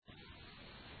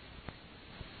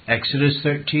Exodus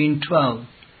 13:12.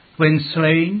 When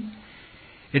slain,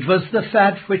 it was the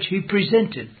fat which he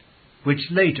presented,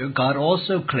 which later God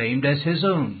also claimed as his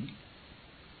own.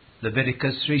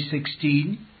 Leviticus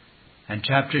 3:16 and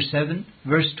chapter 7,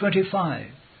 verse 25.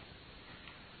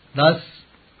 Thus,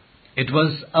 it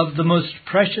was of the most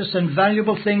precious and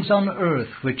valuable things on earth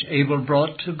which Abel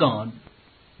brought to God.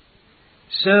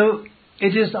 So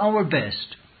it is our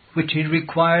best which he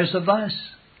requires of us.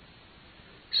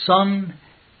 Son,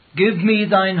 give me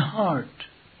thine heart.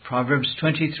 Proverbs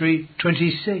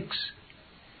 23:26.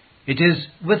 It is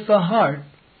with the heart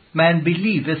man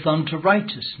believeth unto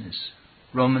righteousness.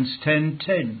 Romans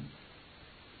 10:10.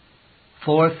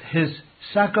 Fourth, his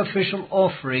sacrificial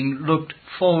offering looked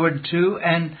forward to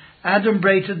and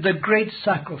adumbrated the great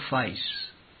sacrifice,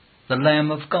 the Lamb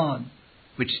of God,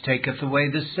 which taketh away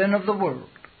the sin of the world.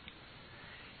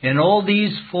 In all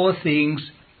these four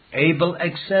things Abel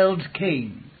excelled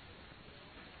Cain.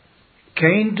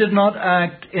 Cain did not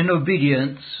act in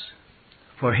obedience,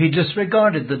 for he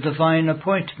disregarded the divine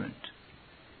appointment.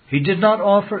 He did not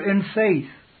offer in faith.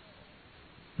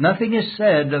 Nothing is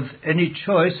said of any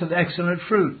choice of excellent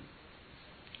fruit.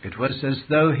 It was as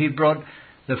though he brought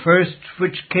the first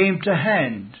which came to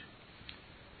hand.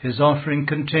 His offering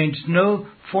contains no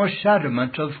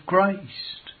foreshadowment of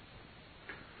Christ.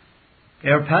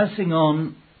 Ere passing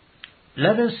on,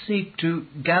 let us seek to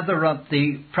gather up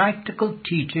the practical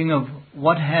teaching of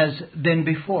what has been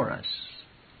before us.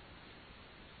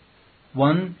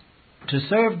 1. To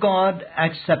serve God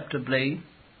acceptably,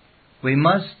 we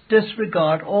must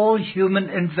disregard all human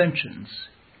inventions,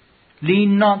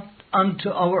 lean not unto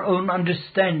our own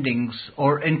understandings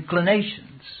or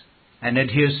inclinations, and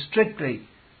adhere strictly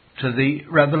to the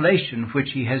revelation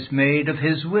which he has made of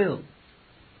his will.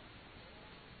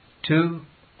 2.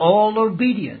 All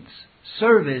obedience,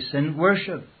 service, and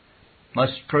worship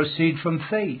must proceed from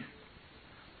faith,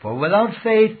 for without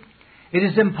faith it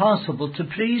is impossible to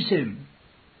please him.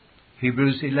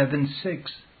 Hebrews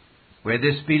 11:6. Where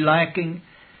this be lacking,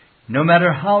 no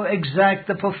matter how exact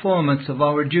the performance of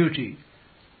our duty,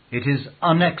 it is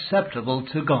unacceptable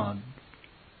to God.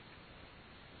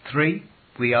 3.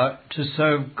 We are to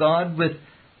serve God with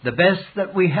the best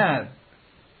that we have,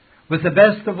 with the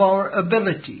best of our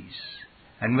abilities,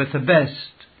 and with the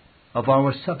best of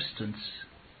our substance.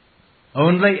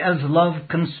 Only as love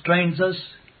constrains us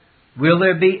will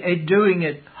there be a doing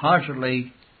it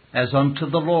heartily as unto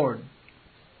the Lord.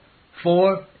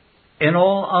 4. In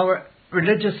all our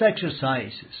religious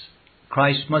exercises,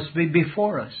 Christ must be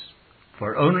before us,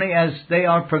 for only as they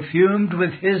are perfumed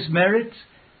with his merits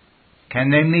can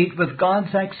they meet with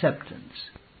God's acceptance,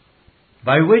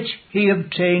 by which he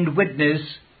obtained witness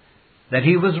that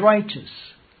he was righteous.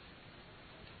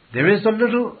 There is a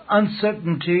little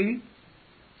uncertainty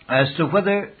as to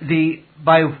whether the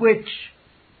by which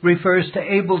refers to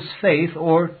Abel's faith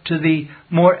or to the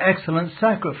more excellent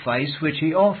sacrifice which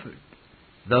he offered.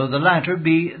 Though the latter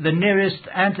be the nearest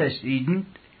antecedent,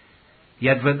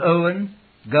 yet with Owen,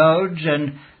 Gouge,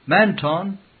 and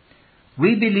Manton,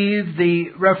 we believe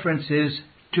the reference is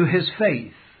to his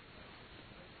faith.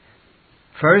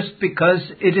 First, because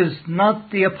it is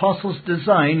not the apostle's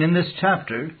design in this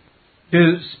chapter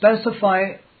to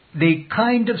specify the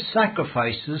kind of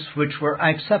sacrifices which were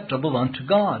acceptable unto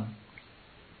God.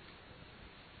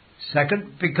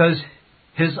 Second, because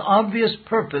his obvious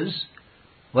purpose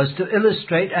was to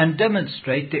illustrate and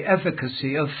demonstrate the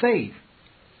efficacy of faith.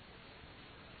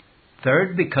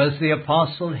 Third, because the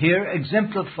apostle here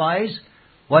exemplifies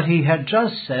what he had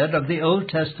just said of the Old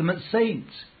Testament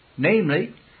saints,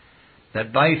 namely,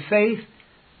 that by faith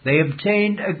they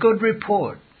obtained a good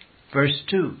report. Verse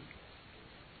 2.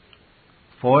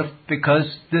 Fourth,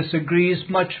 because this agrees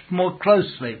much more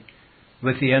closely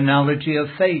with the analogy of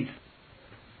faith.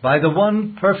 By the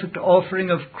one perfect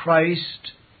offering of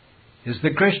Christ is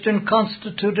the Christian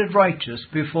constituted righteous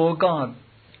before God.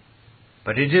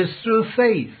 But it is through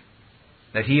faith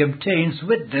that he obtains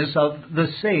witness of the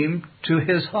same to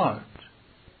his heart,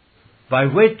 by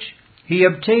which he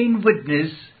obtained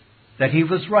witness that he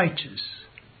was righteous.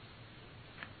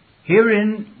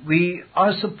 Herein we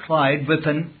are supplied with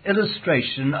an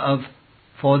illustration of,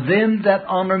 for them that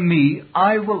honor me,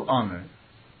 I will honor.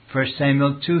 1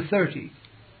 Samuel 2:30.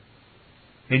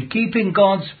 In keeping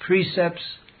God's precepts,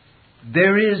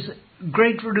 there is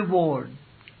great reward.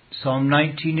 Psalm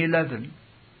 19:11.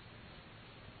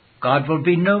 God will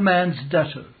be no man's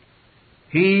debtor.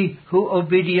 He who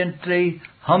obediently,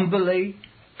 humbly,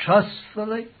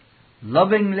 trustfully,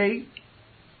 lovingly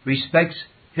respects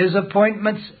his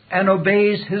appointments and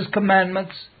obeys his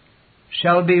commandments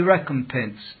shall be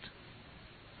recompensed,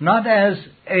 not as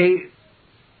a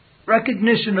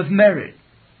recognition of merit,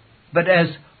 but as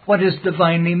what is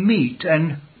divinely meet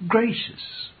and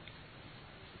gracious.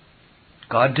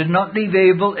 God did not leave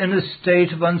Abel in a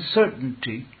state of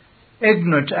uncertainty,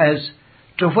 ignorant as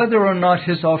to whether or not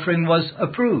his offering was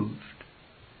approved.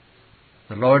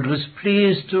 The Lord was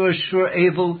pleased to assure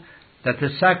Abel that the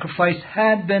sacrifice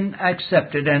had been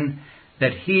accepted and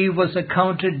that he was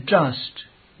accounted just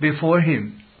before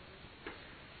him.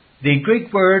 The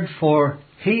Greek word for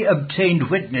he obtained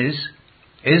witness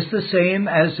is the same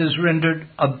as is rendered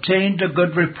obtained a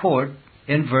good report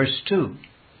in verse 2,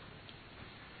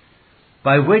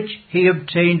 by which he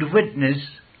obtained witness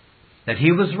that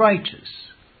he was righteous.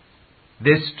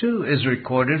 This too is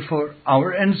recorded for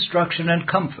our instruction and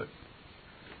comfort.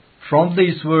 From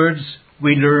these words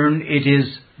we learn it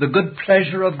is the good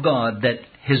pleasure of God that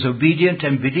his obedient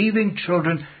and believing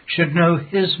children should know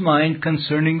his mind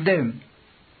concerning them.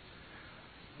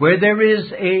 Where there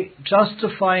is a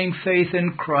justifying faith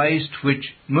in Christ which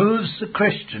moves the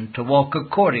Christian to walk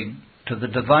according to the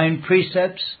divine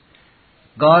precepts,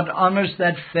 God honors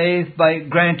that faith by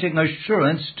granting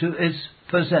assurance to its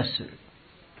possessor.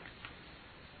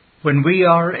 When we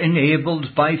are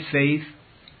enabled by faith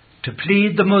to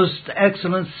plead the most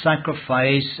excellent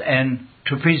sacrifice and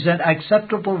to present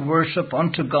acceptable worship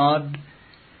unto God,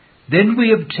 then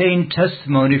we obtain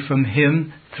testimony from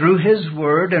him through his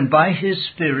word and by his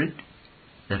Spirit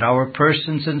that our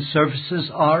persons and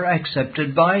services are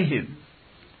accepted by him.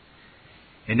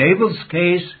 In Abel's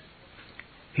case,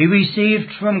 he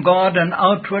received from God an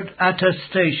outward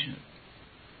attestation.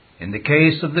 In the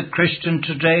case of the Christian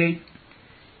today,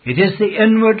 it is the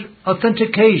inward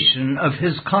authentication of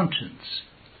his conscience,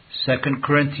 2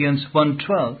 Corinthians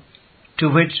 1:12, to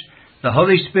which the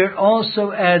Holy Spirit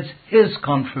also adds his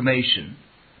confirmation,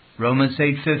 Romans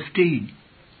 8:15.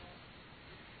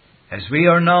 As we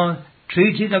are now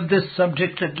treating of this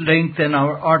subject at length in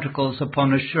our articles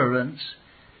upon assurance,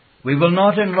 we will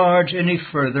not enlarge any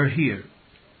further here.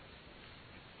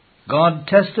 God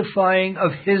testifying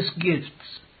of his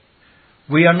gifts.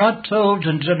 We are not told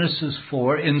in Genesis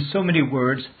 4 in so many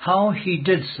words how he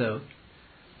did so,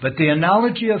 but the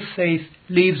analogy of faith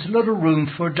leaves little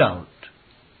room for doubt.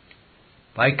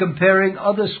 By comparing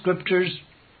other scriptures,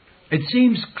 it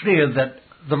seems clear that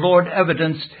the Lord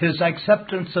evidenced his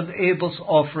acceptance of Abel's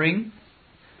offering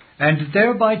and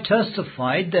thereby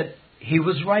testified that he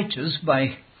was righteous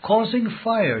by causing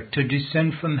fire to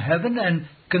descend from heaven and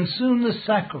consume the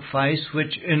sacrifice,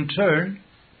 which in turn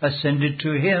ascended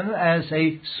to him as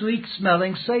a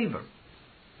sweet-smelling savor.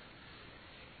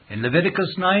 In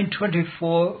Leviticus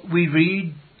 9:24 we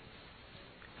read,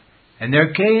 "And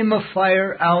there came a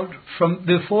fire out from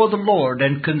before the Lord,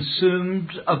 and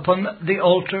consumed upon the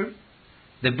altar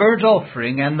the burnt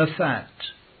offering and the fat."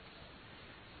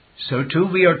 So too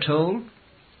we are told,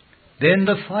 "Then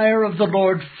the fire of the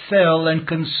Lord fell and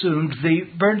consumed the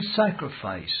burnt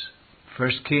sacrifice."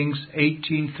 1 Kings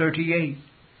 18:38.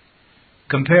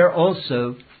 Compare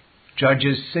also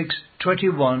Judges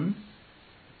 6:21,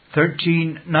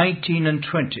 13:19 and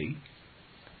 20,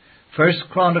 1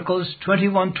 Chronicles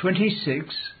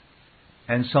 21:26,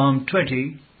 and Psalm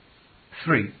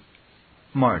 20:3,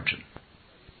 margin.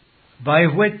 By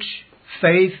which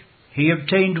faith he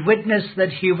obtained witness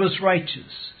that he was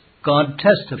righteous, God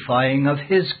testifying of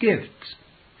his gifts.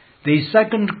 The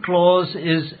second clause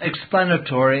is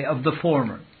explanatory of the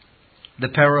former. The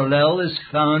parallel is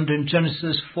found in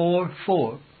Genesis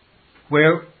 4:4,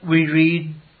 where we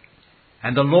read,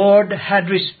 "And the Lord had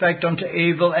respect unto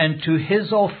Abel and to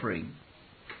his offering."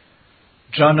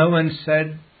 John Owen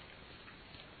said,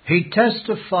 "He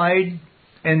testified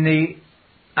in the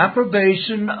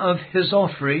approbation of his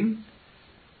offering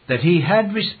that he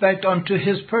had respect unto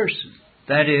his person,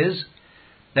 that is,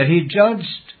 that he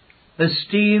judged,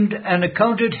 esteemed, and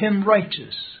accounted him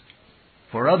righteous.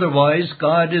 For otherwise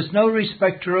God is no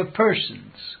respecter of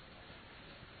persons.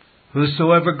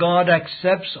 Whosoever God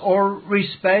accepts or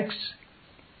respects,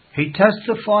 he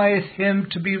testifieth him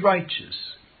to be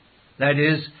righteous, that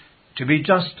is, to be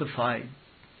justified,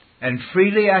 and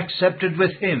freely accepted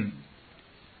with him.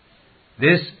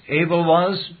 This Abel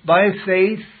was by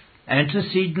faith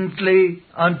antecedently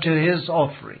unto his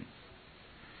offering.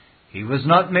 He was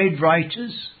not made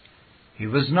righteous, he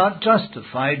was not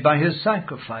justified by his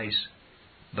sacrifice,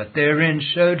 but therein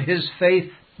showed his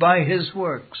faith by his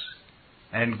works,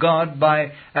 and God,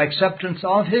 by acceptance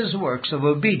of his works of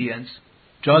obedience,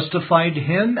 justified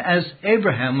him as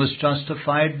Abraham was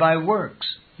justified by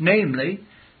works, namely,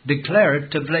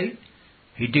 declaratively,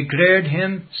 he declared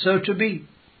him so to be.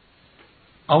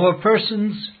 Our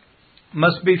persons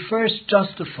must be first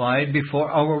justified before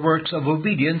our works of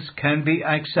obedience can be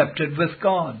accepted with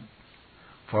God.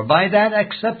 For by that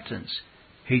acceptance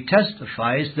he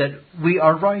testifies that we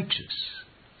are righteous.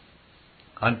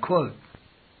 Unquote.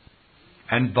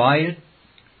 And by it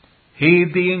he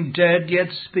being dead yet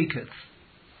speaketh.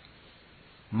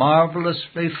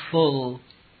 Marvelously full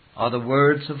are the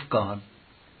words of God.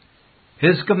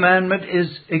 His commandment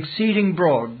is exceeding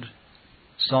broad.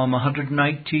 Psalm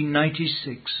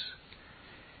 119:96.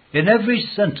 In every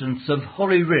sentence of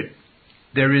Holy Writ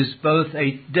there is both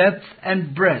a depth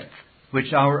and breadth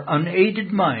which our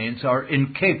unaided minds are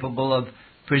incapable of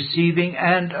perceiving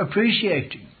and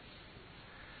appreciating.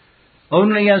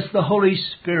 Only as the Holy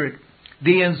Spirit,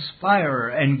 the inspirer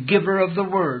and giver of the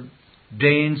Word,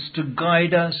 deigns to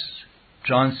guide us,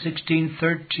 John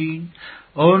 16:13,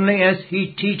 only as he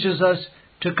teaches us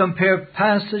to compare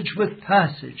passage with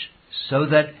passage, so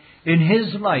that in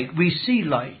his light we see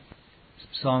light,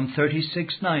 Psalm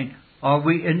 36:9, are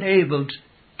we enabled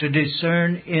to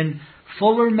discern in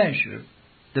fuller measure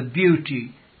the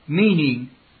beauty, meaning,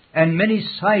 and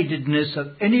many-sidedness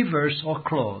of any verse or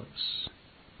clause.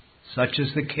 Such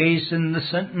is the case in the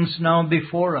sentence now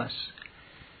before us.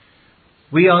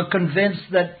 We are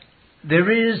convinced that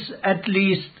there is at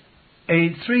least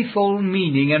a threefold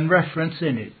meaning and reference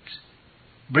in it.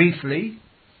 Briefly,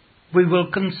 we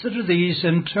will consider these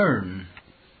in turn.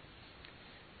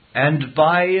 And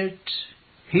by it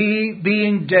he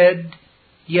being dead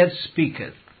yet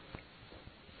speaketh.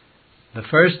 The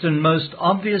first and most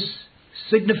obvious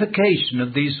signification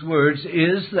of these words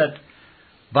is that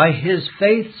by his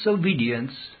faith's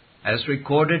obedience, as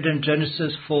recorded in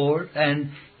Genesis 4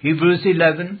 and Hebrews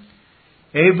 11,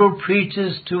 Abel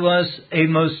preaches to us a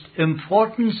most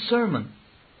important sermon.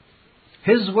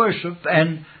 His worship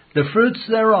and the fruits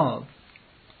thereof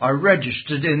are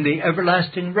registered in the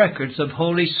everlasting records of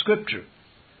Holy Scripture,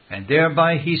 and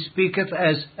thereby he speaketh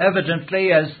as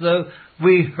evidently as though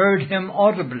we heard him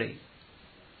audibly.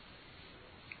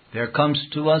 There comes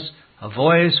to us a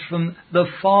voice from the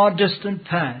far distant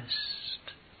past,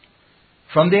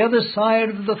 from the other side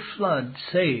of the flood,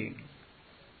 saying,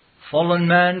 fallen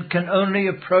man can only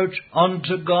approach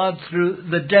unto God through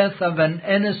the death of an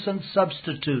innocent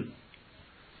substitute.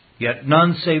 Yet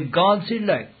none save God's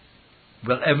elect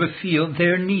will ever feel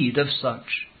their need of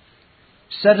such.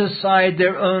 Set aside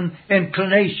their own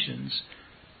inclinations,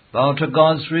 bow to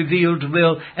God's revealed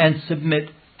will, and submit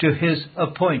to his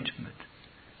appointment.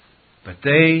 But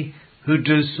they who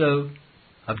do so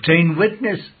obtain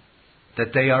witness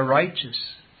that they are righteous.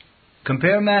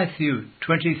 Compare Matthew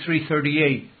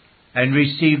 23:38 and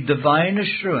receive divine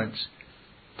assurance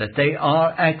that they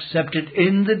are accepted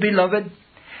in the Beloved,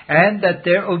 and that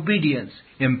their obedience,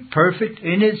 imperfect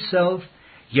in itself,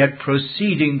 yet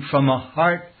proceeding from a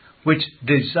heart which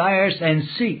desires and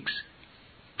seeks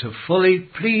to fully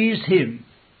please him,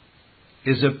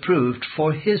 is approved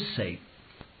for his sake.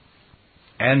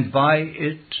 And by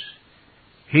it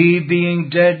he being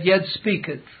dead yet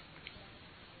speaketh.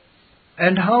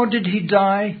 And how did he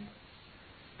die?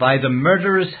 By the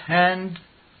murderous hand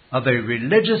of a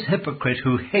religious hypocrite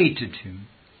who hated him.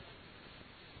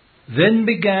 Then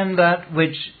began that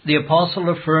which the apostle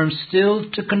affirms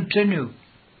still to continue.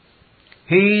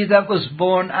 He that was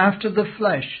born after the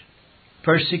flesh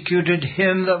persecuted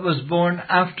him that was born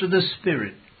after the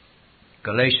Spirit.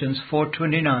 Galatians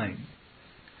 4:29.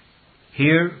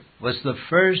 Here was the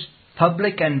first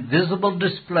public and visible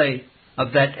display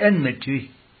of that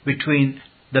enmity between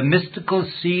the mystical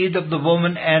seed of the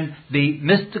woman and the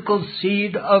mystical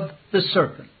seed of the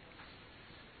serpent.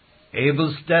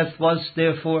 Abel's death was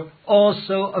therefore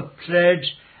also a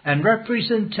pledge and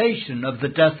representation of the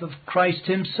death of Christ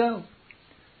himself,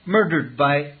 murdered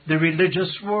by the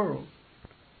religious world.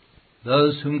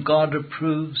 Those whom God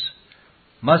approves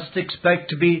must expect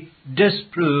to be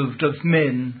disproved of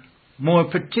men, more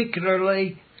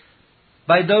particularly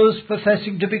by those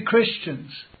professing to be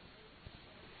Christians.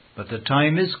 But the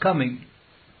time is coming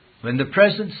when the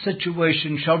present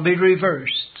situation shall be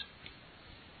reversed.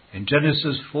 In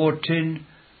Genesis 4:10,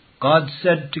 God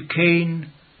said to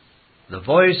Cain, the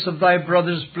voice of thy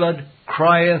brother's blood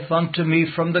crieth unto me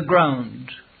from the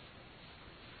ground.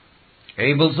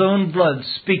 Abel's own blood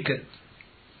speaketh,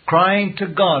 crying to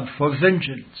God for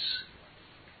vengeance.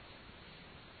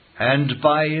 And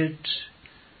by it,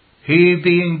 he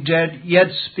being dead yet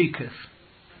speaketh.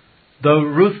 Though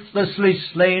ruthlessly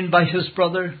slain by his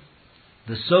brother,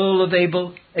 the soul of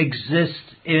Abel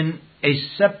exists in a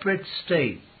separate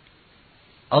state,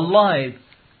 alive,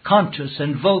 conscious,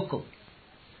 and vocal.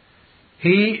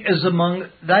 He is among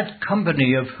that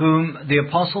company of whom the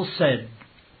apostle said,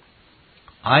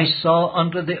 I saw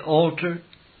under the altar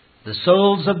the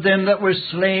souls of them that were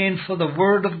slain for the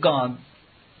word of God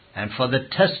and for the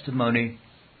testimony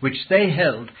which they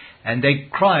held, and they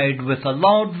cried with a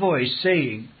loud voice,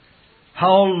 saying,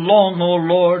 How long, O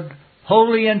Lord,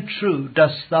 holy and true,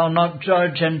 dost thou not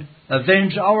judge and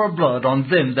avenge our blood on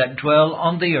them that dwell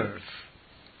on the earth?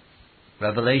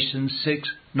 Revelation 6,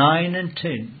 9 and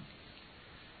 10.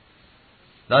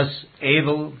 Thus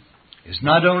Abel is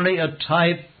not only a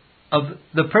type of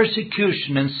the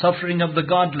persecution and suffering of the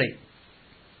godly,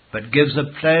 but gives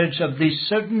a pledge of the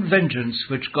certain vengeance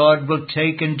which God will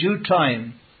take in due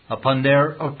time upon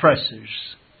their oppressors.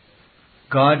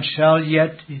 God shall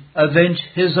yet avenge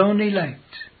his own elect,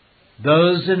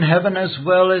 those in heaven as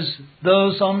well as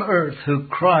those on earth who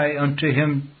cry unto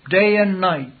him day and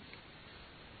night,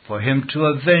 for him to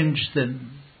avenge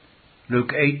them.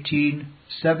 Luke 18,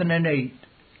 7 and 8.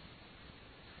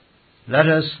 Let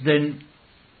us then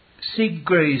seek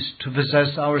grace to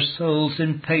possess our souls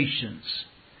in patience,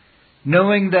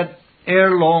 knowing that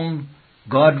ere long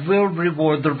God will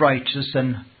reward the righteous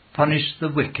and punish the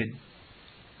wicked.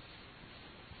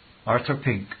 Arthur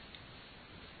Pink.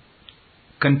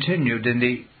 Continued in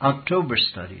the October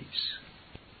studies.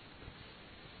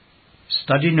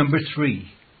 Study number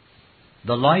 3.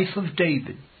 The life of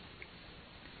David.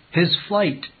 His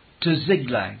flight to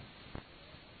Ziklag.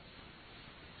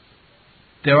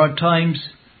 There are times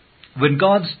when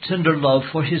God's tender love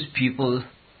for his people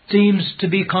seems to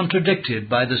be contradicted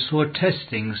by the sore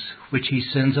testings which he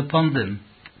sends upon them.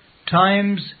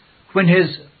 Times when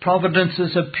his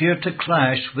providences appear to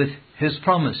clash with his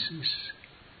promises.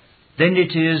 Then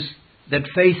it is that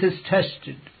faith is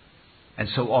tested, and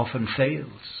so often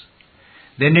fails.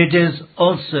 Then it is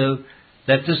also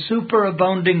that the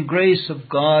superabounding grace of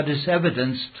God is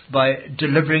evidenced by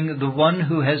delivering the one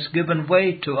who has given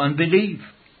way to unbelief.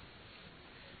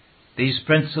 These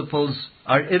principles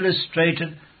are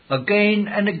illustrated again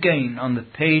and again on the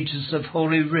pages of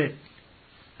Holy Writ,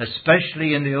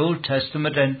 especially in the Old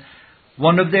Testament, and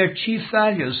one of their chief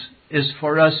values is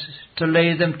for us to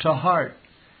lay them to heart,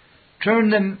 turn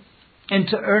them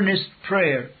into earnest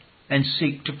prayer, and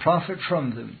seek to profit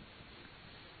from them.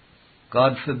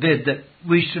 God forbid that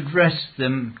we should wrest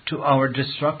them to our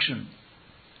destruction.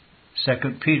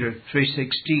 2 Peter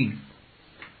 3:16.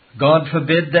 God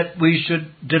forbid that we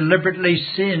should deliberately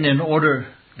sin in order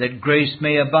that grace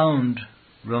may abound.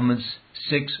 Romans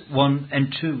 6:1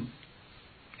 and 2.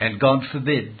 And God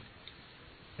forbid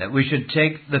that we should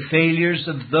take the failures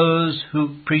of those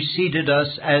who preceded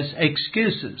us as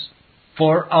excuses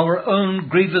for our own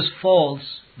grievous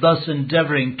faults, thus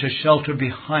endeavoring to shelter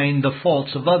behind the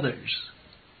faults of others.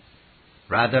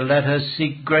 Rather, let us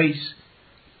seek grace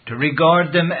to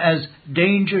regard them as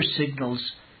danger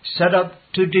signals set up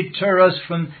to deter us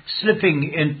from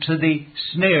slipping into the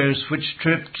snares which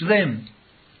tripped them.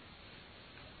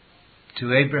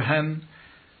 To Abraham,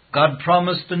 God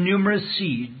promised a numerous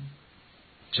seed,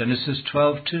 Genesis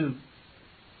 12:2.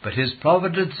 But his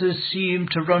providences seem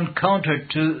to run counter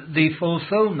to the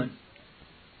fulfillment.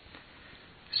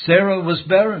 Sarah was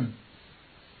barren,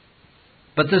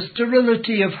 but the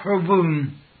sterility of her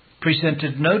womb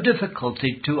presented no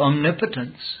difficulty to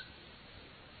omnipotence.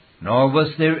 Nor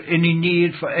was there any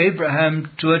need for Abraham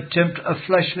to attempt a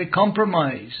fleshly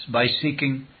compromise by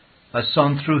seeking a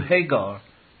son through Hagar,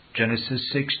 Genesis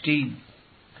 16.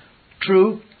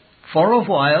 True, for a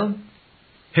while,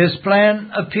 his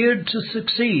plan appeared to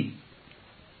succeed,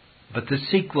 but the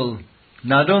sequel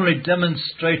not only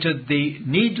demonstrated the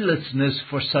needlessness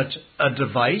for such a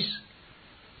device,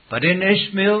 but in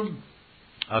Ishmael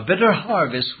a bitter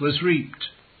harvest was reaped.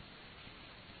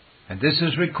 And this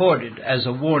is recorded as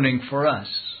a warning for us.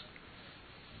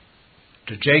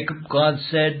 To Jacob God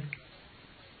said,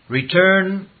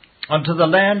 Return unto the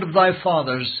land of thy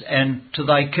fathers and to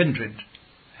thy kindred,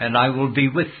 and I will be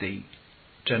with thee.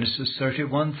 Genesis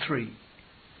 31:3.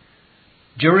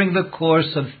 During the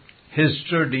course of his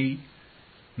journey,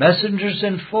 messengers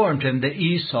informed him that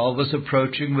Esau was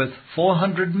approaching with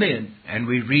 400 men, and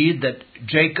we read that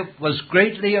Jacob was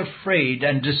greatly afraid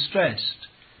and distressed.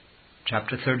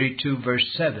 Chapter 32, verse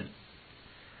 7.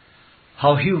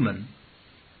 How human,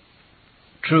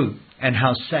 true, and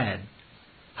how sad,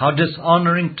 how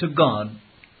dishonoring to God.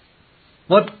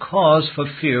 What cause for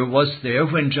fear was there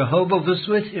when Jehovah was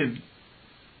with him?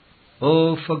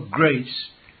 Oh, for grace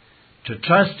to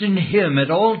trust in him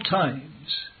at all times.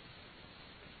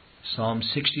 Psalm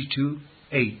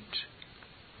 62:8.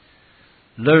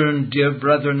 Learn, dear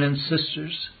brethren and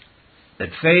sisters,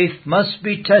 that faith must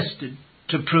be tested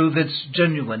to prove its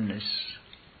genuineness.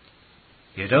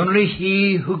 Yet only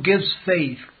he who gives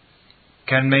faith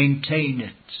can maintain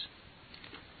it.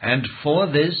 And for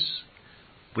this,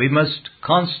 we must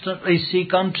constantly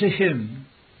seek unto him.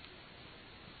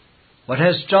 what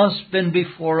has just been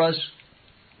before us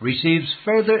receives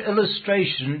further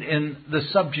illustration in the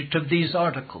subject of these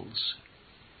articles.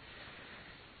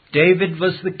 David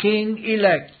was the king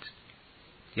elect,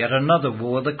 yet another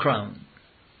wore the crown.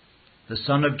 The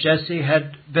son of Jesse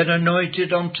had been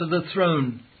anointed unto the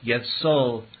throne, yet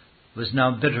Saul was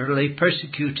now bitterly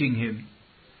persecuting him.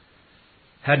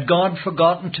 Had God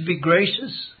forgotten to be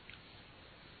gracious?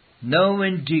 No,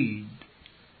 indeed.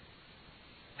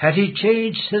 Had he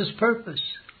changed his purpose?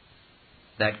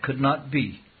 That could not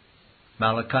be.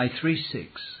 Malachi 3:6.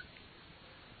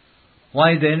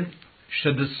 Why then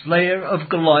should the slayer of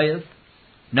Goliath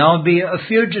now be a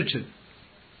fugitive?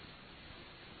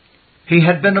 He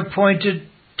had been appointed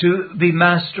to be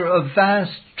master of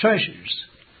vast treasures,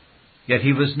 yet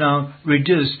he was now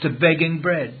reduced to begging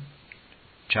bread.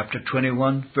 Chapter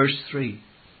 21, verse 3.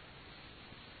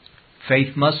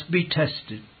 Faith must be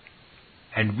tested,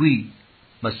 and we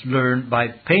must learn by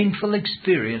painful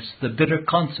experience the bitter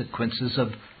consequences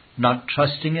of not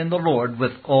trusting in the Lord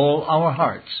with all our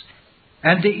hearts,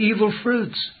 and the evil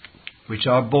fruits which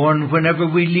are born whenever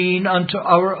we lean unto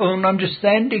our own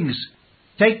understandings,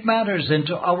 take matters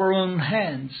into our own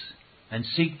hands, and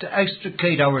seek to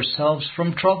extricate ourselves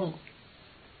from trouble.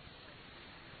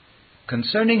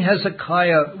 Concerning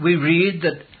Hezekiah, we read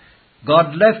that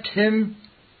God left him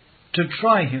to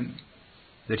try him,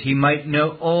 that he might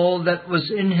know all that was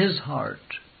in his heart.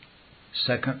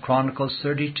 2 Chronicles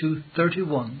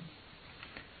 32:31.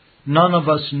 None of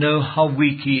us know how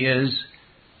weak he is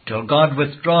till God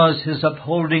withdraws his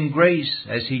upholding grace,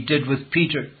 as he did with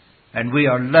Peter, and we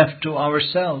are left to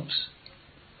ourselves.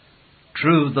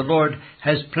 True, the Lord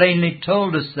has plainly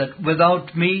told us that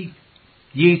without me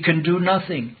ye can do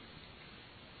nothing.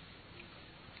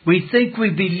 We think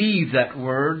we believe that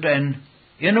word, and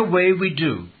in a way we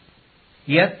do.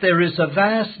 Yet there is a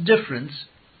vast difference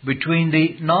between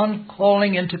the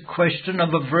non-calling into question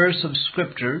of a verse of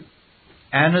Scripture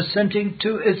and assenting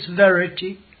to its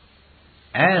verity,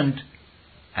 and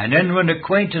an inward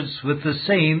acquaintance with the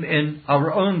same in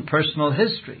our own personal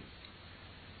history.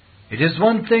 It is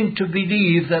one thing to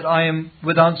believe that I am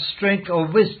without strength or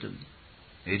wisdom.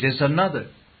 It is another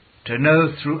to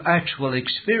know through actual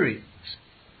experience.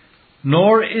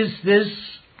 Nor is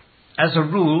this, as a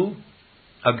rule,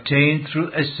 obtained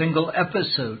through a single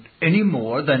episode, any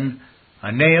more than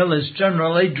a nail is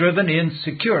generally driven in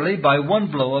securely by one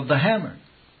blow of the hammer.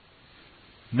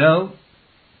 No,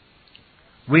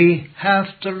 we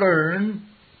have to learn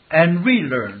and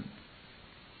relearn.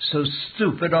 So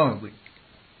stupid are we.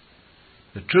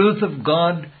 The truth of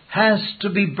God has to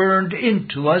be burned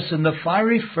into us in the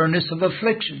fiery furnace of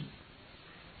affliction.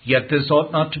 Yet this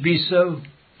ought not to be so,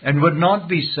 and would not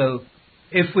be so,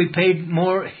 if we paid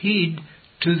more heed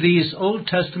to these Old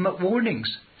Testament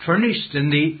warnings furnished in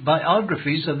the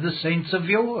biographies of the saints of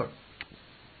yore.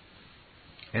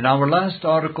 In our last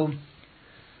article,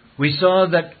 we saw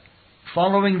that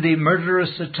following the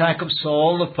murderous attack of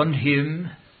Saul upon him,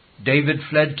 David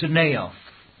fled to Naioth.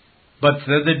 But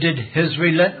further did his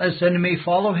relentless enemy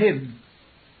follow him.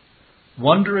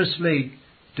 Wondrously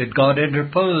did God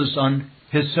interpose on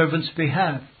his servant's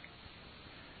behalf.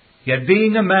 Yet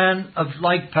being a man of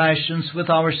like passions with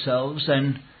ourselves,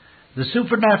 and the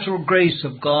supernatural grace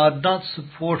of God not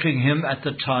supporting him at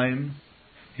the time,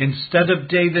 instead of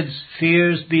David's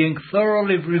fears being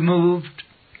thoroughly removed,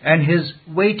 and his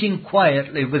waiting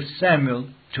quietly with Samuel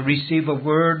to receive a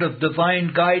word of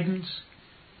divine guidance,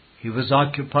 he was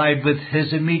occupied with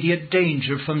his immediate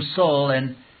danger from Saul,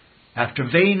 and after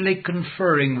vainly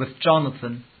conferring with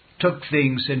Jonathan, took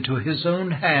things into his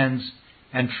own hands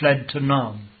and fled to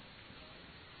Nob.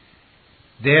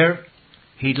 There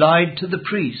he lied to the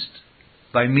priest,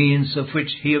 by means of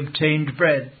which he obtained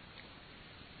bread,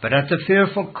 but at the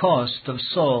fearful cost of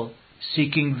Saul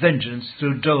seeking vengeance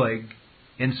through Doeg,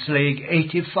 in slaying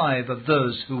 85 of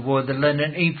those who wore the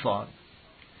linen ephod.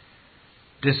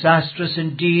 Disastrous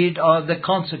indeed are the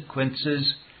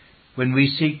consequences when we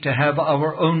seek to have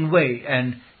our own way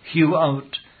and hew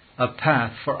out a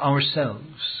path for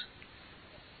ourselves.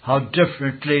 How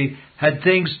differently had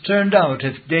things turned out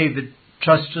if David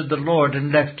trusted the Lord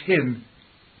and left him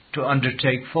to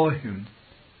undertake for him.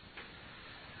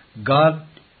 God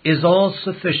is all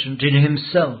sufficient in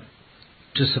himself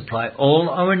to supply all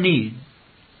our need,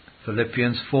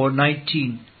 Philippians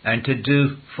 4:19, and to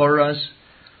do for us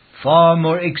far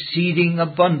more exceeding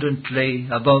abundantly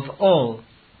above all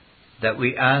that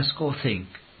we ask or think,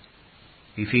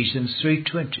 Ephesians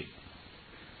 3:20.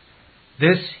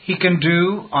 This he can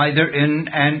do either in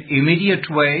an immediate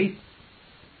way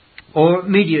or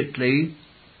mediately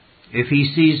if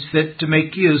he sees fit to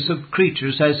make use of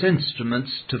creatures as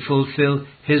instruments to fulfill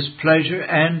his pleasure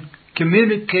and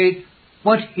communicate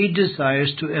what he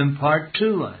desires to impart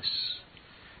to us.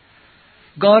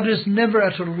 God is never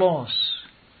at a loss.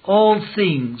 All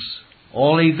things,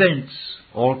 all events,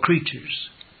 all creatures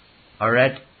are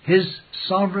at his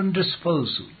sovereign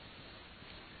disposal.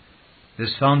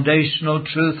 This foundational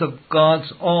truth of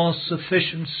God's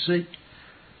all-sufficiency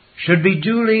should be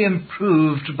duly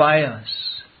improved by us,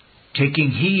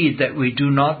 taking heed that we do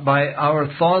not by our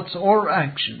thoughts or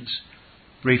actions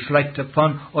reflect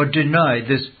upon or deny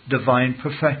this divine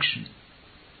perfection.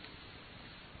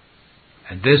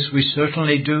 And this we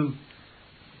certainly do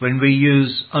when we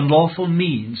use unlawful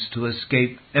means to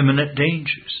escape imminent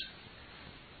dangers.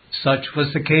 Such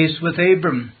was the case with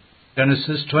Abram,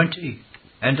 Genesis 20,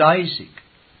 and Isaac,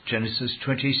 Genesis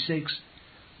 26,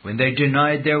 when they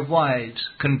denied their wives,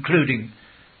 concluding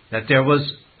that there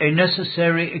was a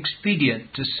necessary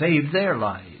expedient to save their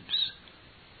lives,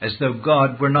 as though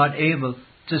God were not able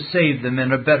to save them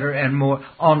in a better and more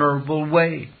honorable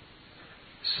way.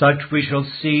 Such, we shall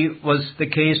see, was the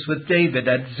case with David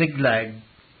at Ziklag.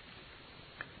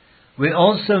 We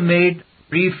also made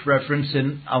brief reference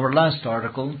in our last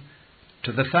article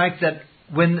to the fact that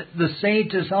when the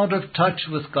saint is out of touch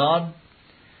with God,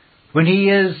 when he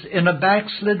is in a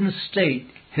backslidden state,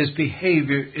 his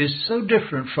behavior is so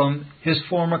different from his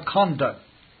former conduct,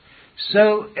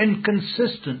 so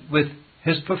inconsistent with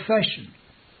his profession,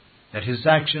 that his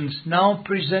actions now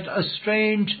present a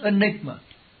strange enigma.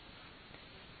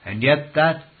 And yet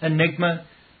that enigma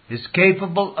is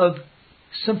capable of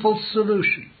simple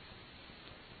solution.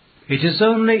 It is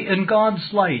only in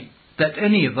God's light that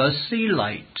any of us see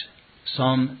light.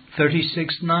 Psalm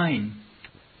 36:9.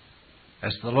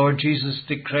 As the Lord Jesus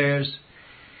declares,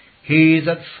 "He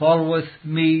that followeth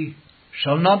me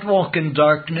shall not walk in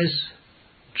darkness."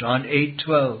 John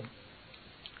 8:12.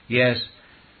 Yes,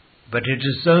 but it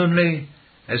is only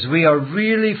as we are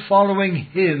really following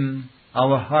him,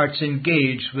 our hearts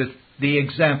engaged with the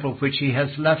example which he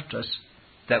has left us,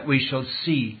 that we shall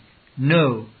see,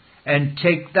 know, and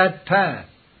take that path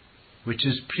which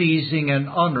is pleasing and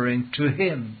honoring to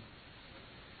him.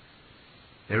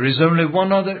 There is only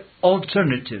one other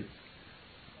alternative,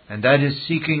 and that is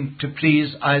seeking to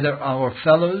please either our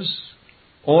fellows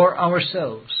or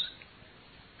ourselves.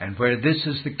 And where this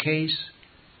is the case,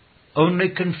 only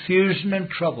confusion and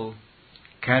trouble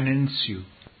can ensue.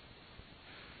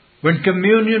 When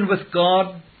communion with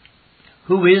God,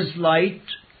 who is light,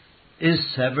 is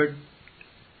severed,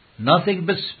 nothing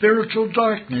but spiritual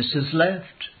darkness is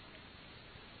left.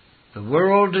 The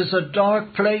world is a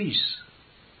dark place,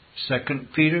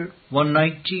 2 Peter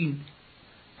 1:19.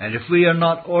 And if we are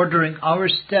not ordering our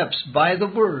steps by the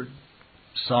Word,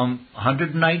 Psalm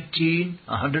 119,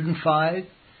 105,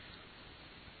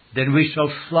 then we shall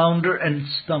flounder and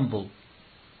stumble.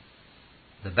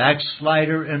 The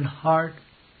backslider in heart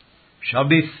shall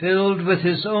be filled with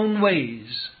his own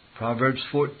ways, Proverbs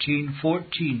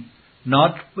 14:14,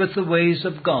 not with the ways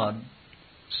of God,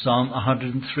 Psalm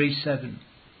 103:7.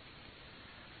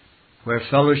 Where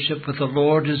fellowship with the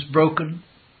Lord is broken,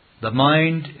 the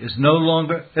mind is no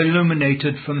longer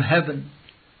illuminated from heaven,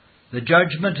 the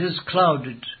judgment is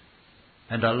clouded,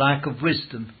 and a lack of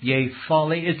wisdom, yea,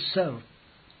 folly itself,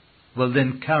 will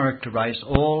then characterize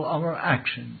all our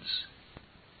actions.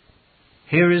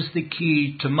 Here is the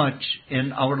key to much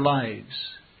in our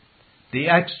lives, the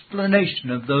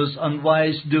explanation of those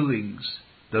unwise doings,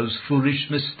 those foolish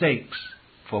mistakes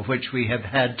for which we have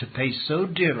had to pay so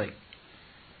dearly.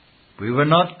 We were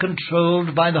not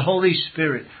controlled by the Holy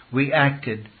Spirit. We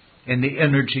acted in the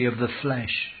energy of the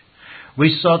flesh.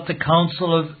 We sought the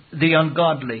counsel of the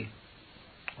ungodly,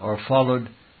 or followed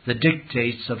the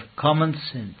dictates of common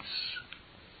sense.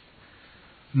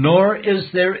 Nor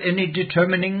is there any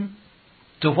determining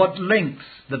to what length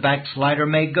the backslider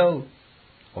may go,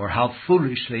 or how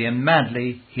foolishly and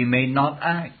madly he may not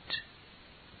act.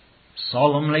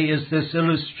 Solemnly is this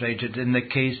illustrated in the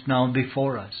case now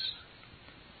before us.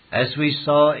 As we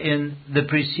saw in the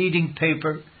preceding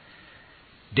paper,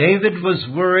 David was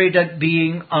worried at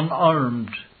being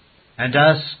unarmed and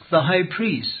asked the high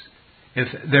priest if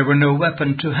there were no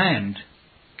weapon to hand.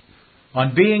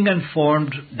 On being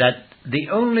informed that the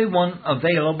only one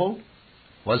available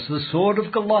was the sword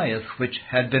of Goliath, which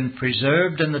had been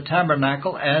preserved in the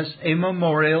tabernacle as a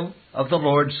memorial of the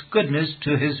Lord's goodness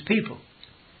to his people,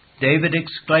 David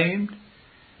exclaimed,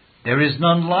 "There is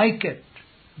none like it.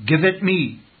 Give it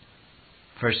me."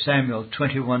 1 Samuel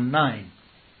 21:9.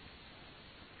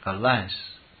 Alas,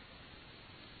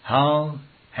 how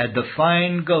had the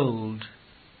fine gold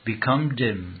become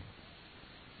dim?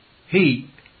 He,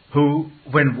 who,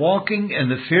 when walking in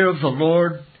the fear of the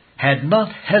Lord, had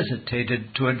not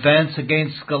hesitated to advance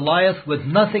against Goliath with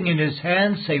nothing in his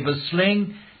hand save a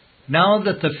sling, now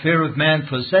that the fear of man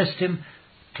possessed him,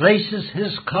 places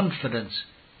his confidence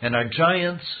in a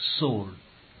giant's sword.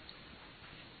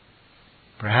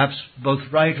 Perhaps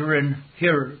both writer and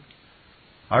hearer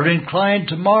are inclined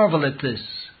to marvel at this.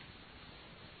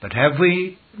 But have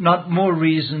we not more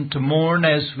reason to mourn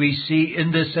as we see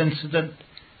in this incident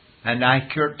an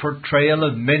accurate portrayal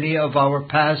of many of our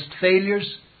past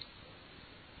failures?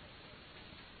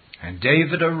 And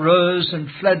David arose and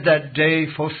fled that day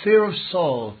for fear of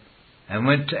Saul, and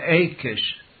went to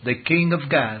Achish, the king of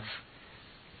Gath.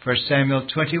 1 Samuel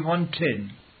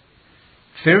 21:10.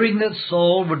 Fearing that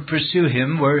Saul would pursue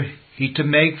him were he to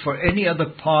make for any other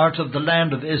part of the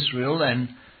land of Israel, and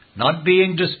not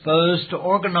being disposed to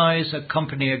organize a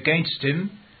company against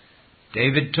him,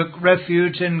 David took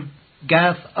refuge in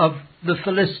Gath of the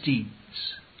Philistines.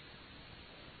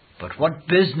 But what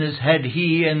business had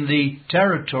he in the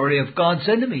territory of God's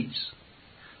enemies?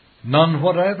 None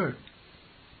whatever,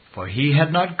 for he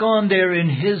had not gone there in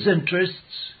his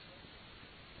interests.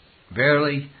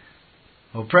 Verily,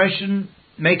 oppression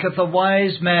maketh a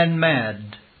wise man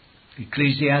mad.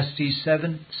 Ecclesiastes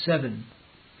 7:7.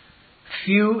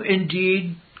 Few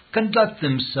indeed conduct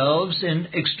themselves in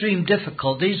extreme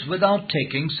difficulties without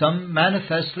taking some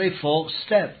manifestly false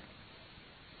step.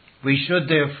 We should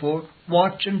therefore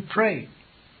watch and pray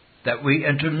that we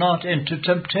enter not into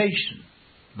temptation.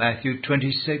 Matthew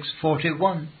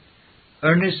 26:41.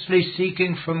 Earnestly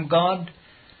seeking from God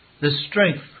the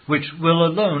strength which will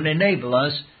alone enable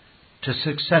us to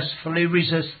successfully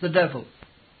resist the devil.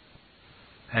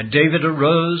 And David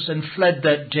arose and fled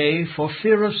that day for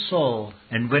fear of Saul,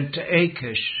 and went to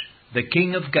Achish, the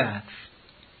king of Gath.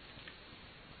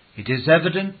 It is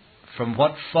evident from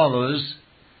what follows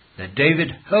that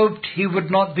David hoped he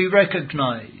would not be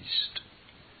recognized.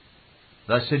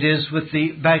 Thus it is with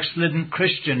the backslidden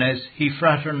Christian as he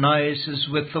fraternizes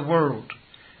with the world.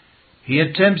 He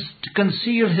attempts to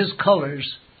conceal his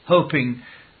colors, hoping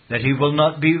that he will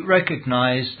not be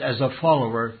recognized as a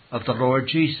follower of the Lord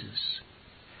Jesus.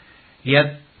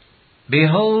 Yet,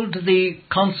 behold the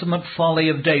consummate folly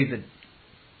of David.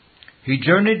 He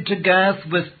journeyed to Gath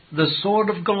with the sword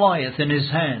of Goliath in his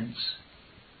hands.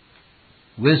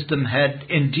 Wisdom had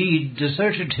indeed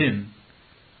deserted him.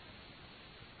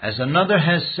 As another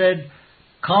has said,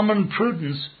 common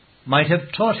prudence might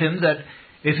have taught him that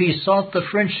if he sought the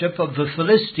friendship of the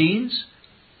Philistines,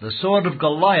 the sword of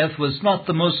Goliath was not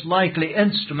the most likely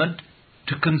instrument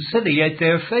to conciliate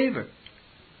their favor.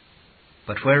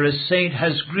 But where a saint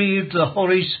has grieved the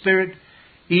Holy Spirit,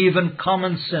 even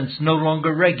common sense no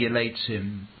longer regulates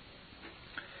him.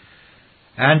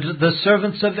 And the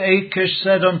servants of Achish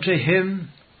said unto him,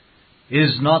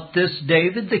 Is not this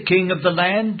David, the king of the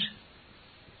land?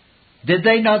 Did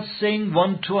they not sing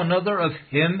one to another of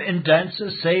him in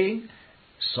dances, saying,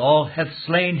 Saul hath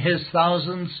slain his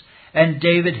thousands, and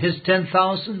David his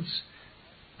 10,000s?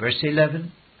 Verse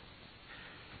 11.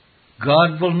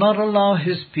 God will not allow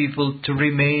his people to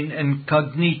remain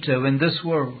incognito in this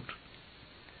world.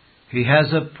 He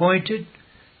has appointed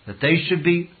that they should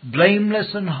be blameless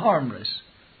and harmless,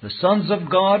 the sons of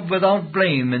God without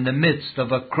blame in the midst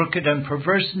of a crooked and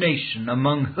perverse nation,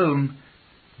 among whom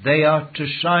they are to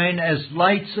shine as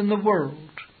lights in the world.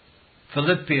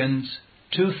 Philippians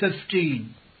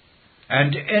 2:15.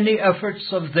 And any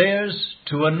efforts of theirs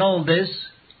to annul this,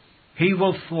 he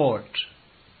will thwart.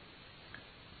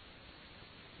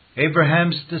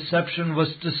 Abraham's deception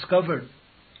was discovered.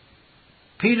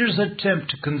 Peter's attempt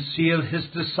to conceal his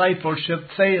discipleship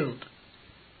failed.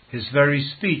 His very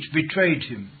speech betrayed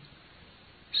him.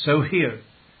 So here,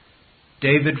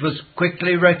 David was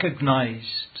quickly recognized.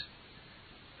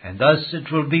 And thus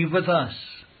it will be with us.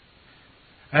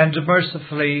 And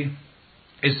mercifully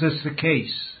is this the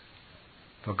case.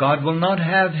 For God will not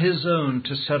have his own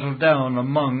to settle down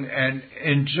among and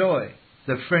enjoy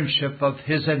the friendship of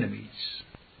his enemies.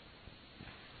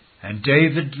 And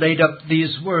David laid up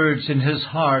these words in his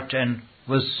heart, and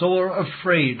was sore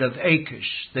afraid of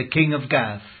Achish, the king of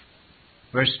Gath.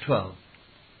 Verse 12.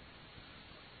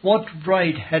 What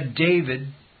right had David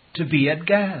to be at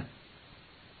Gath?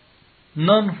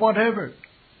 None whatever.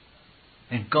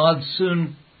 And God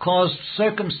soon caused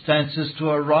circumstances to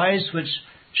arise which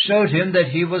showed him that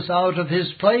he was out of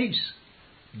his place,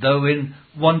 though in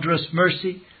wondrous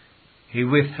mercy he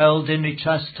withheld any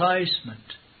chastisement.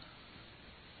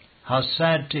 How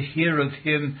sad to hear of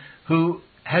him who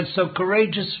had so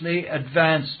courageously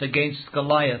advanced against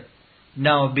Goliath,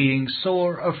 now being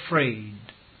sore afraid.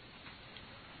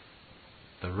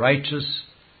 The righteous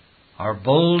are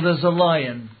bold as a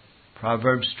lion,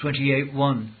 Proverbs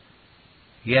 28:1.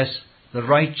 Yes, the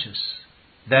righteous,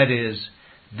 that is,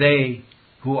 they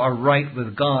who are right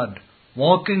with God,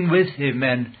 walking with Him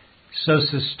and so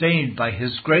sustained by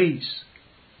His grace.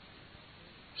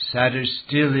 Sadder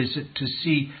still is it to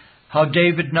see how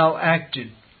David now acted.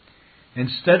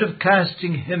 Instead of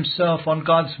casting himself on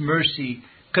God's mercy,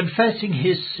 confessing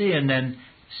his sin and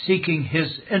seeking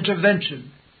His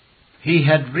intervention, he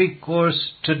had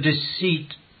recourse to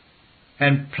deceit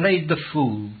and played the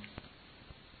fool.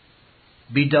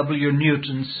 B.W.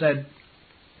 Newton said,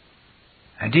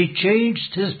 "And he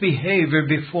changed his behavior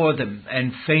before them,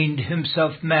 and feigned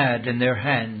himself mad in their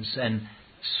hands, and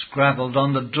scrabbled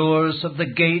on the doors of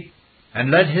the gate,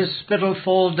 and let his spittle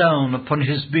fall down upon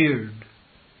his beard."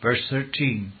 Verse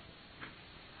 13.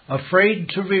 Afraid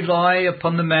to rely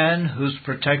upon the man whose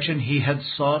protection he had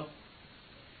sought,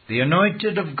 the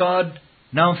anointed of God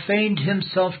now feigned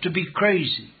himself to be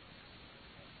crazy.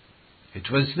 It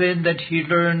was then that he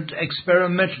learned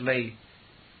experimentally,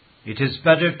 it is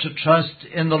better to trust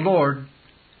in the Lord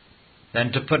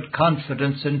than to put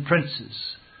confidence in princes.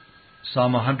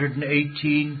 Psalm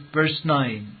 118, verse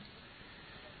 9.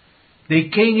 The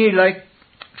king-elect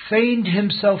feigned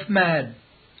himself mad.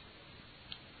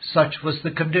 Such was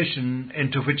the condition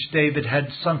into which David had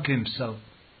sunk himself.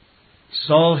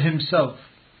 Saul himself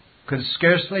could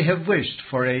scarcely have wished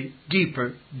for a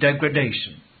deeper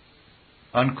degradation.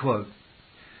 Unquote.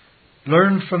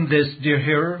 Learn from this, dear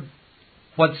hearer,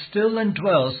 what still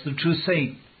indwells the true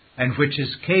saint, and which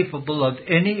is capable of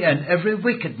any and every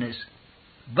wickedness,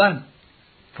 but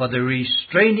for the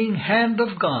restraining hand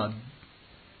of God.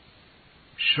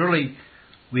 Surely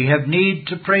we have need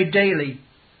to pray daily,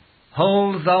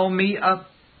 "Hold thou me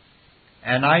up,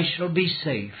 and I shall be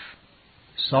safe."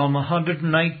 Psalm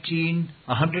 119,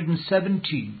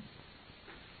 117.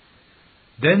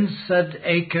 Then said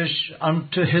Achish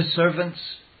unto his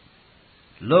servants,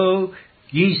 "Lo,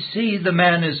 ye see the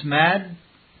man is mad.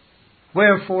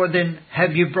 Wherefore then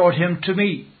have ye brought him to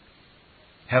me?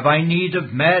 Have I need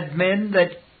of madmen,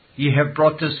 that ye have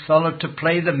brought this fellow to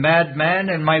play the madman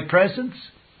in my presence?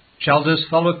 Shall this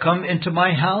fellow come into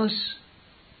my house?"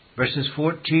 Verses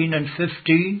 14 and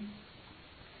 15.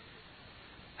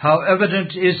 How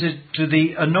evident is it to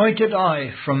the anointed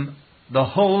eye from the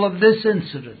whole of this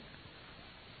incident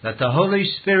that the Holy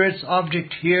Spirit's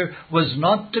object here was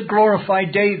not to glorify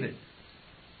David,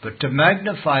 but to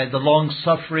magnify the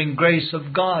long-suffering grace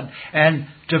of God, and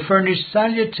to furnish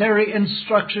salutary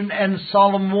instruction and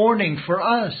solemn warning for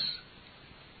us.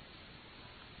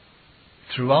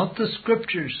 Throughout the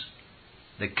Scriptures,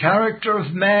 the character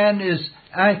of man is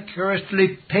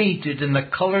accurately painted in the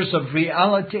colors of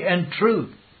reality and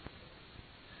truth.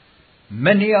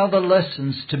 Many are the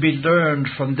lessons to be learned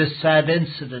from this sad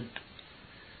incident.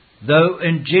 Though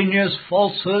ingenious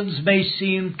falsehoods may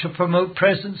seem to promote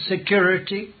present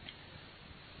security,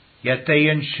 yet they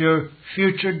ensure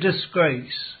future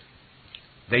disgrace.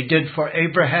 They did for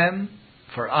Abraham,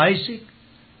 for Isaac,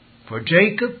 for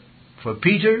Jacob, for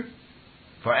Peter,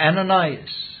 for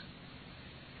Ananias.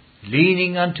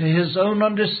 Leaning unto his own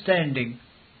understanding,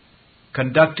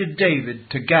 conducted David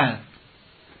to Gath.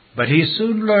 But he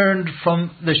soon learned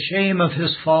from the shame of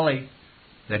his folly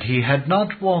that he had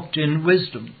not walked in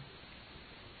wisdom.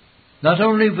 Not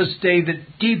only was David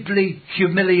deeply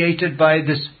humiliated by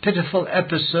this pitiful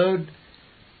episode,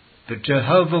 but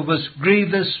Jehovah was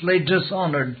grievously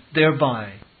dishonored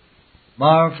thereby.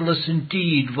 Marvelous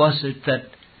indeed was it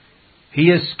that he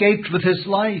escaped with his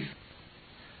life.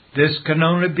 This can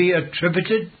only be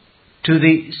attributed to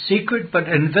the secret but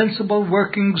invincible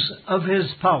workings of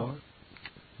his power,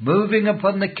 moving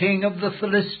upon the king of the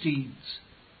Philistines.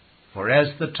 For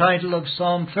as the title of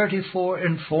Psalm 34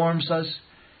 informs us,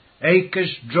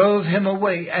 Achish drove him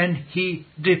away, and he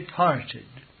departed.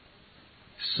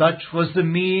 Such was the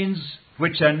means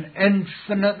which an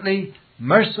infinitely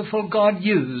merciful God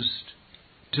used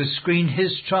to screen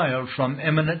his child from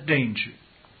imminent danger.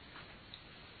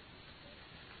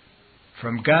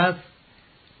 From Gath,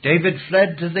 David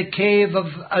fled to the cave of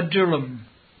Adullam.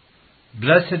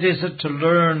 Blessed is it to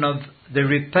learn of the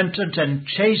repentant and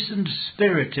chastened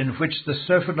spirit in which the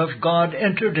servant of God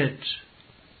entered it.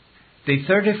 The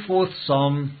 34th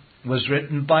Psalm was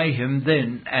written by him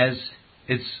then, as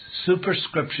its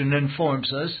superscription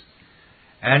informs us,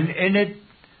 and in it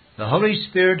the Holy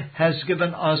Spirit has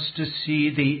given us to see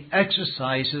the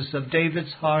exercises of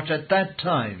David's heart at that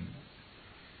time.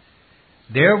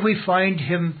 There we find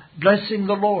him blessing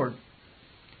the Lord,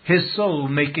 his soul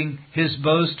making his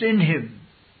boast in him.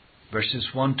 Verses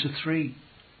 1 to 3.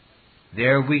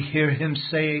 There we hear him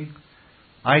saying,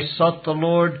 I sought the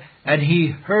Lord, and He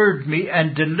heard me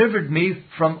and delivered me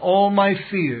from all my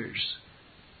fears.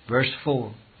 Verse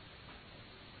 4.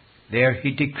 There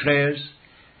he declares,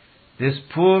 this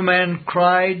poor man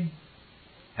cried,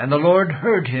 and the Lord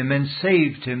heard him and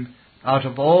saved him out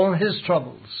of all his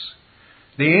troubles.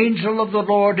 The angel of the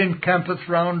Lord encampeth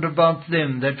round about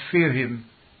them that fear him,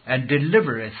 and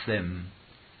delivereth them.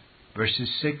 Verses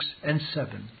 6 and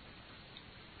 7.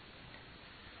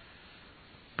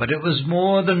 But it was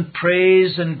more than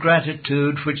praise and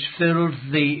gratitude which filled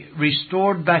the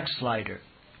restored backslider.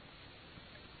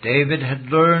 David had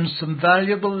learned some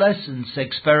valuable lessons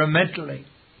experimentally.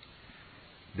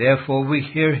 Therefore we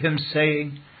hear him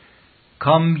saying,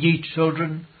 Come, ye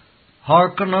children,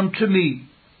 hearken unto me.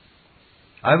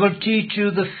 I will teach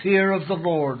you the fear of the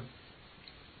Lord.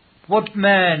 What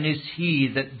man is he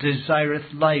that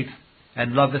desireth life,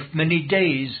 and loveth many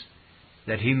days,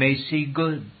 that he may see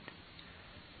good?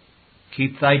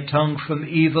 Keep thy tongue from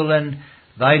evil, and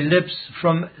thy lips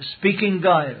from speaking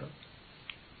guile.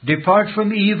 Depart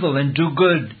from evil, and do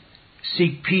good.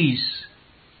 Seek peace,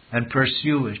 and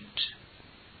pursue it.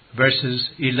 Verses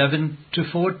 11 to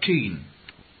 14.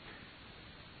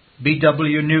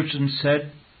 B.W. Newton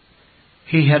said,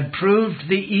 He had proved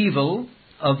the evil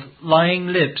of lying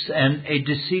lips and a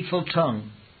deceitful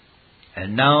tongue,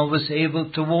 and now was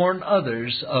able to warn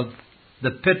others of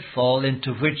the pitfall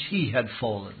into which he had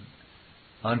fallen.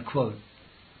 Unquote.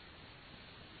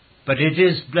 But it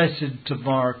is blessed to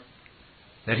mark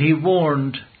that he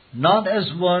warned not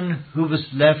as one who was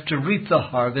left to reap the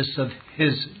harvest of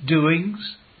his doings,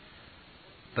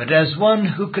 but as one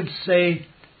who could say,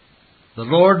 The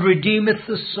Lord redeemeth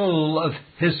the soul of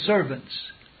his servants,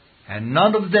 and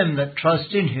none of them that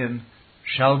trust in him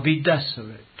shall be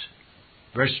desolate.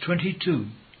 Verse 22.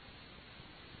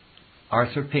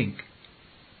 Arthur Pink,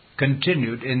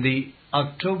 continued in the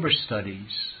October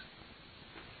Studies.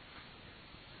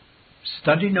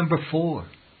 Study number 4.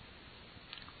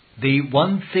 The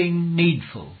One Thing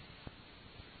Needful.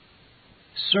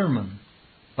 Sermon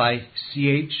by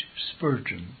C.H.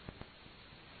 Spurgeon.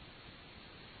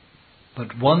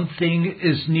 But one thing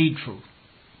is needful.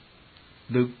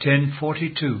 Luke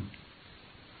 10:42.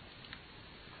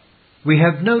 We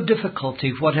have no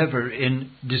difficulty whatever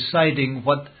in deciding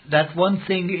what that one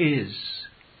thing is.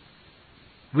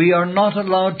 We are not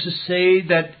allowed to say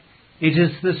that it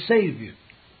is the Savior,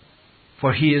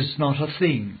 for He is not a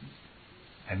thing.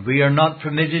 And we are not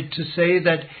permitted to say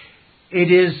that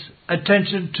it is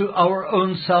attention to our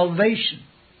own salvation.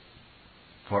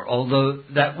 For although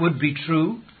that would be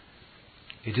true,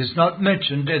 it is not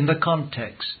mentioned in the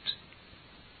context.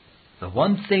 The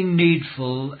one thing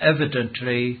needful,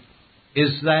 evidently,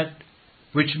 is that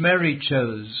which Mary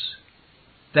chose,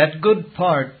 that good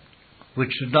part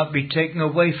which should not be taken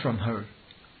away from her.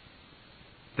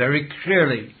 Very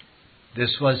clearly,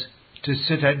 this was to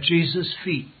sit at Jesus'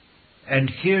 feet and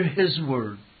hear His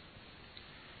word.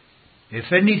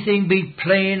 If anything be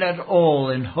plain at all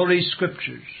in Holy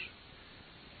Scriptures,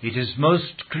 it is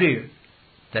most clear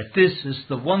that this is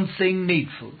the one thing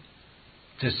needful,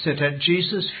 to sit at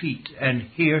Jesus' feet and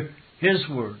hear His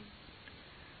word.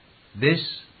 This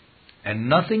and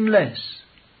nothing less.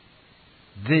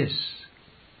 This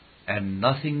and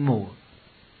nothing more.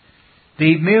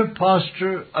 The mere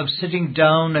posture of sitting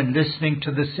down and listening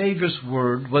to the Saviour's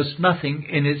word was nothing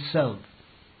in itself.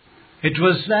 It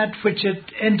was that which it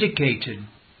indicated.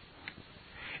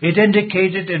 It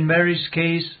indicated, in Mary's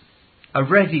case, a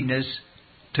readiness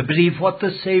to believe what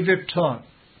the Saviour taught,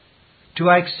 to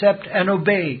accept and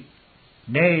obey,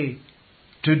 nay,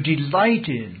 to delight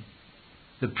in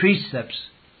the precepts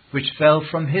which fell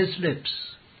from His lips.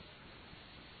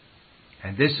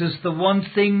 And this is the one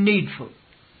thing needful.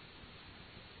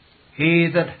 He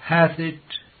that hath it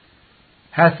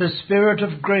hath the Spirit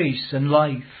of grace and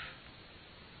life.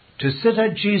 To sit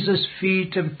at Jesus'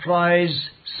 feet implies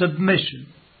submission.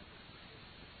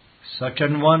 Such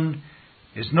an one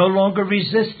is no longer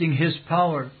resisting His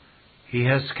power. He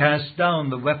has cast down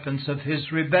the weapons of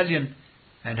his rebellion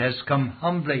and has come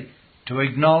humbly to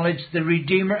acknowledge the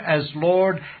Redeemer as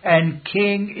Lord and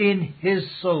King in his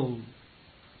soul.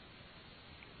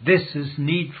 This is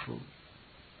needful,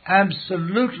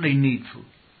 absolutely needful,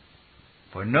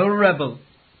 for no rebel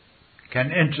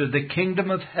can enter the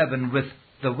kingdom of heaven with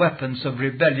the weapons of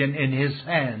rebellion in his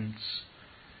hands.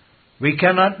 We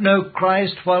cannot know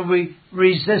Christ while we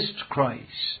resist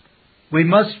Christ. We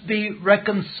must be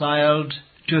reconciled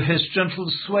to His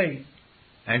gentle sway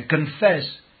and confess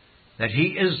that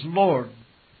He is Lord,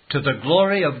 to the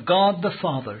glory of God the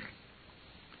Father.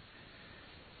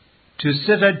 To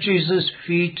sit at Jesus'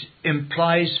 feet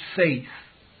implies faith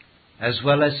as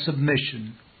well as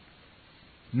submission.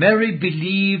 Mary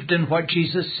believed in what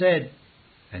Jesus said,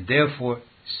 and therefore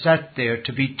sat there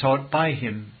to be taught by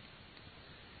him.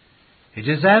 It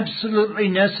is absolutely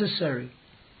necessary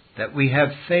that we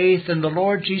have faith in the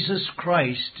Lord Jesus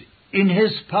Christ, in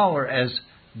his power as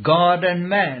God and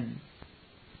man,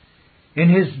 in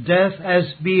his death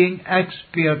as being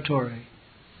expiatory,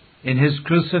 in his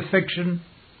crucifixion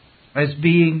as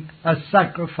being a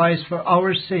sacrifice for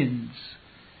our sins.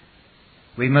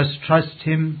 We must trust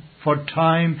him for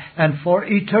time and for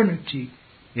eternity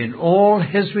in all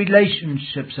his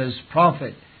relationships as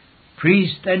prophet,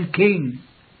 priest, and king.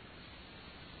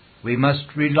 We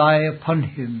must rely upon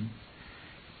him.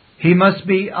 He must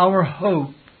be our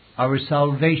hope, our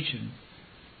salvation,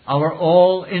 our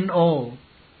all in all.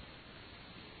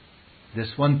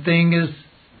 This one thing is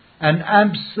an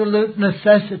absolute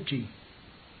necessity.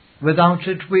 Without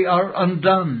it we are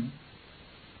undone.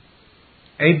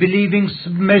 A believing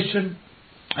submission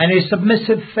and a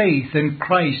submissive faith in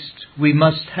Christ we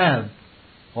must have,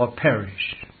 or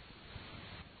perish.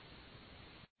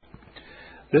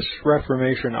 This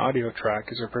Reformation audio track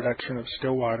is a production of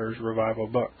Still Waters Revival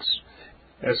Books.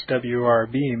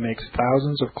 SWRB makes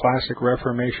thousands of classic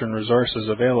Reformation resources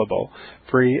available,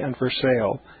 free and for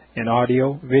sale, in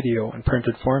audio, video, and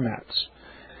printed formats.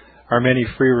 Our many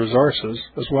free resources,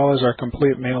 as well as our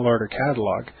complete mail-order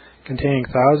catalog, containing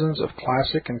thousands of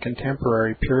classic and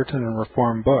contemporary Puritan and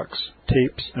Reformed books,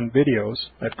 tapes, and videos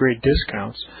at great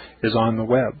discounts, is on the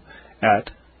web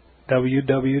at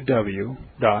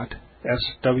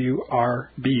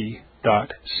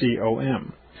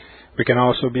www.swrb.com. We can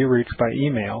also be reached by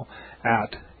email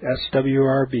at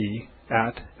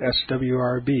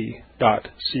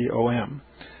swrb@swrb.com,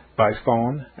 by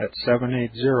phone at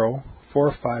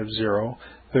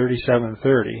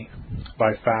 780-450-3730,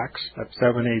 by fax at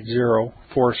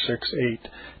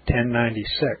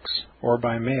 780-468-1096, or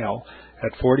by mail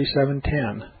at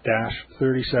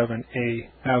 4710-37A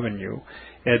Avenue,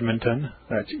 Edmonton,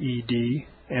 that's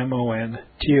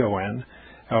Edmonton,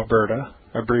 Alberta,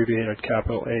 abbreviated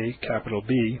capital A, capital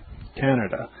B,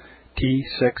 Canada,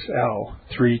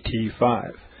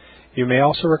 T6L3T5. You may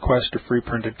also request a free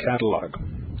printed catalog.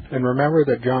 And remember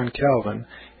that John Calvin,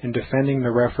 in defending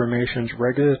the Reformation's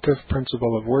regulative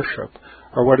principle of worship,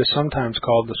 or what is sometimes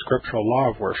called the scriptural law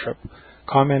of worship,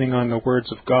 commenting on the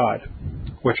words of God,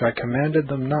 "Which I commanded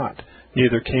them not,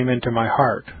 neither came into my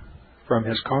heart," from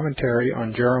his commentary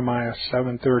on Jeremiah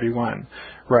 7:31,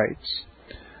 writes,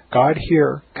 "God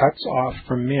here cuts off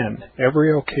from men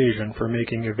every occasion for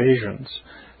making evasions,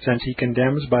 since he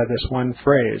condemns by this one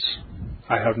phrase,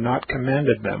 'I have not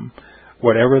commanded them,'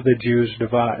 whatever the Jews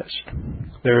devised.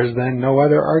 There is then no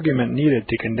other argument needed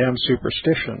to condemn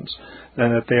superstitions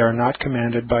than that they are not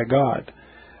commanded by God.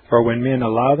 For when men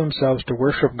allow themselves to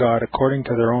worship God according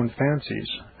to their own fancies,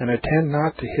 and attend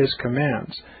not to his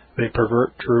commands, they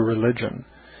pervert true religion.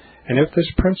 And if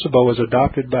this principle was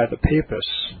adopted by the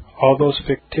Papists, all those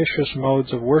fictitious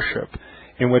modes of worship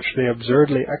in which they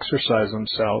absurdly exercise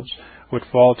themselves would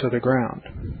fall to the ground.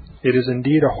 It is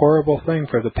indeed a horrible thing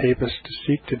for the Papists to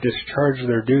seek to discharge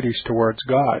their duties towards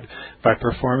God by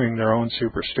performing their own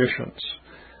superstitions.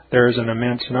 There is an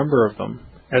immense number of them,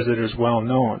 as it is well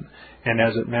known, and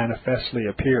as it manifestly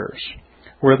appears.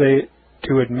 Were they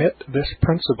to admit this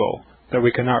principle, that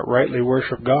we cannot rightly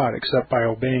worship God except by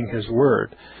obeying his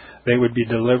word, they would be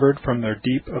delivered from their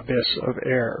deep abyss of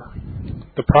error.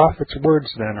 The prophet's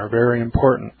words, then, are very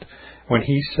important, when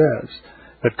he says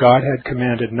that God had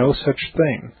commanded no such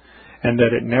thing, and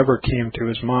that it never came to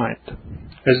his mind,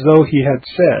 as though he had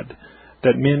said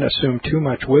that men assume too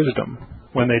much wisdom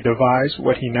when they devise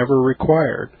what he never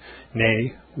required,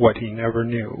 nay, what he never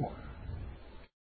knew.